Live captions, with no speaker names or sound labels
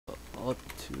Up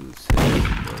to 6.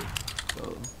 Wait, go.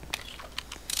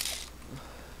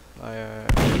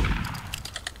 Alright.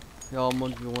 Y'all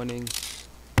must be winning.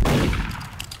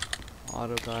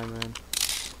 Auto guy, man.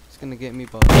 It's gonna get me,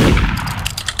 but.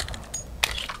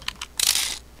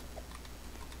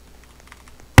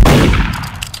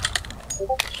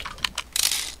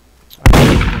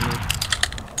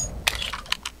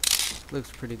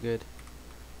 Looks pretty good.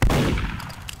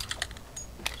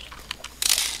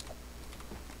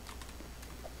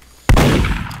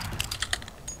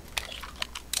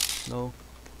 No.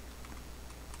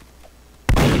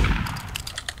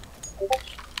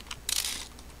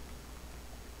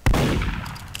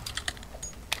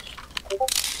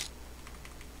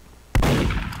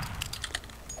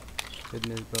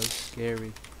 Goodness, bro, it's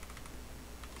scary.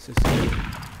 It's so scary.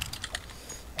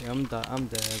 Yeah, I'm dead,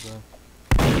 bro.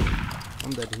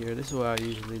 I'm dead here. This is where I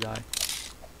usually die.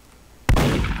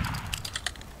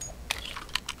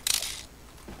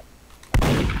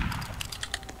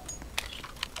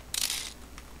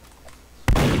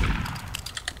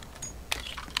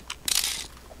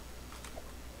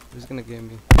 Who's gonna get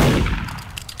me?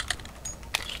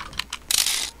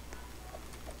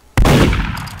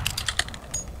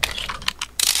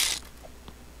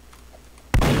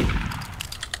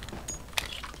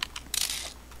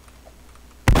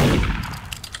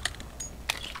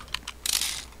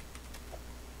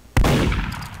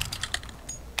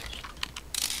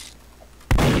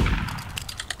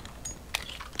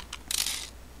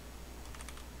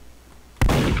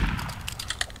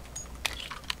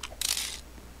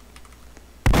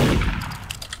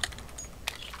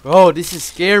 Bro, this is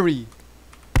scary.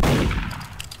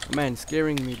 Man,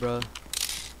 scaring me, bro.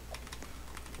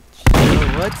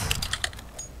 What?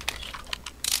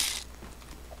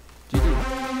 GG.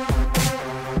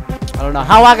 I don't know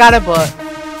how I got it, but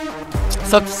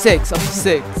it's up to 6. Up to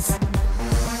 6.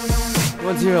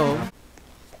 1-0.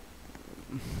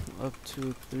 Up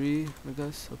to 3, I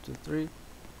guess. Up to 3.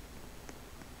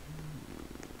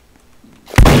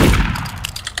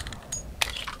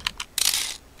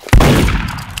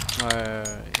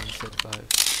 Alright, he said 5.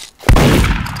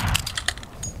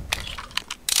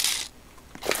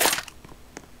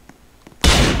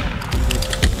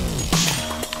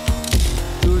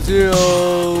 2-0.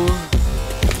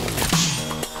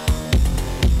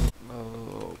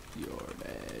 Oh, your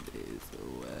dad is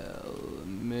well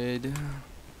mid.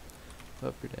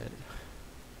 Up your dad.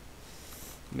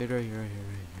 Mid right here, right here,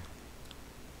 right here.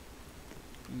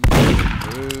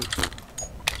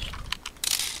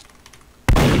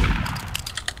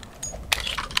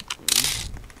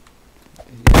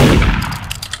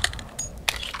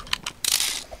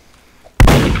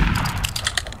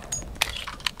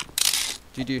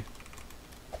 GG.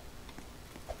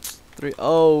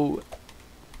 3-0.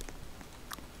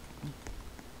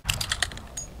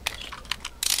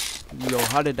 Yo,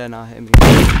 how did that not hit me?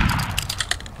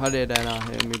 How did that not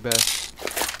hit me, best?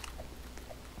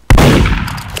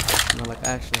 No, like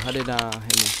actually, how did that not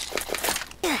hit me?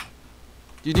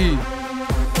 GG.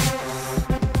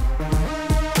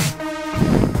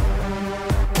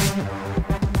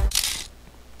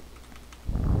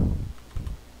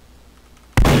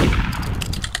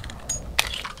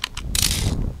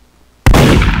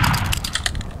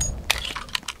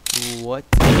 What?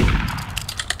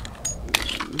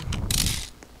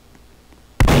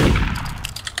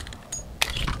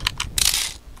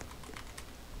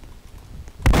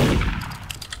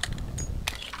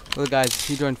 Well, guys,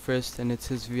 he joined first, and it's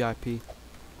his VIP.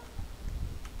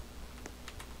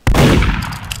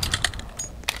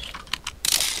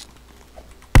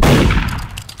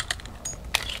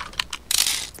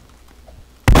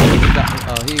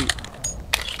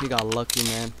 He got lucky,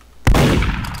 man.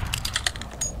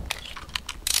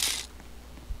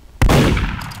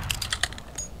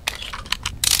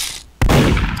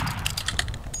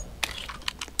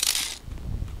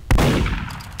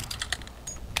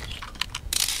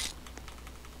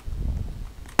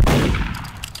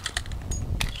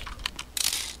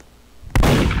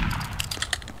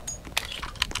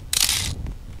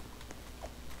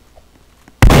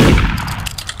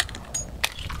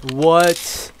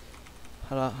 What?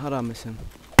 How'd I miss him?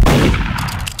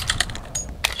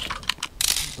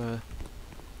 Bruh.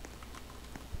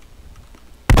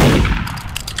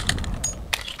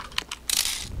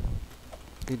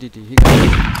 He got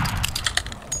it.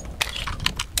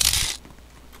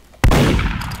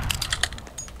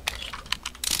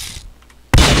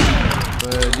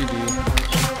 Bruh, GG.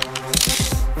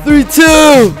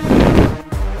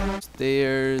 3-2!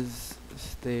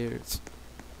 Stairs.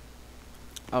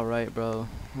 Alright, bro.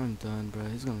 I'm done, bro.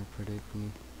 He's gonna predict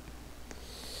me.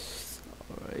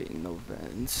 Alright, no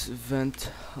vents.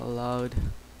 Vent allowed.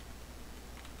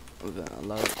 Vent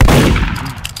allowed.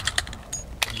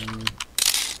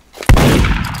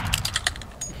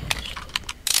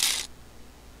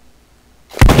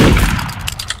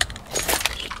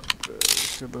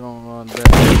 Triple on run back.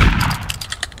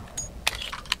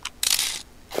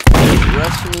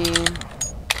 Rush me.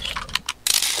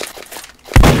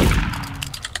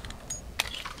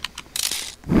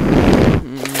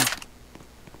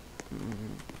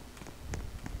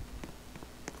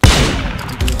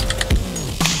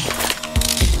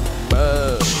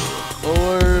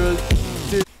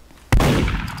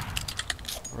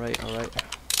 Alright.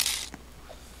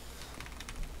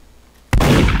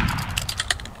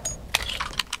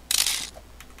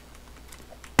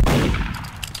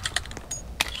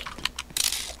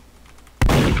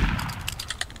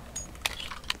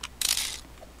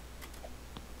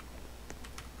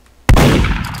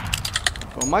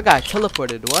 Oh, my guy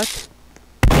teleported. What?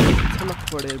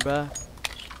 Teleported, bruh.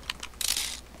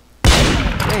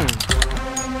 Dang.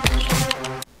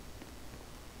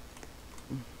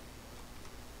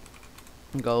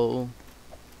 Go.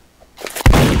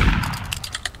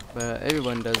 But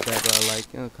everyone does that, bro.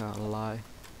 Like, you can't lie.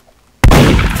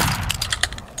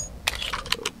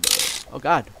 Oh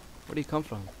God, where did he come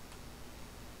from?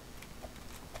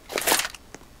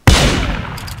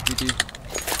 GG.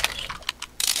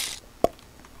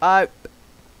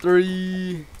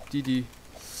 3 GG.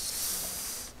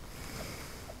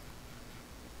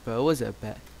 Bro, it was a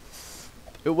bet.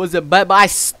 It was a bet, but I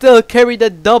still carried the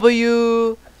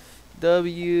W.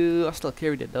 I still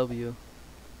carried the W.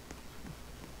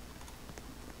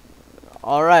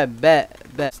 Alright, bet.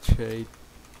 Just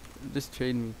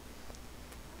trade me.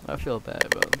 I feel bad,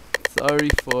 bro. Sorry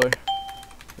for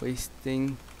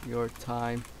wasting your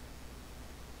time.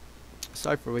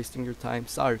 Sorry for wasting your time.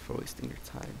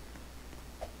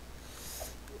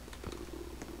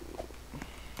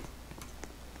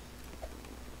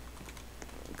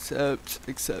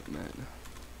 Accept, man.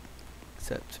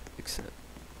 Accept.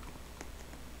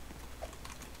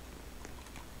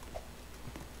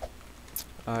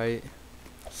 Alright.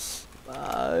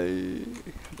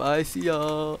 Bye. See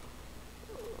y'all.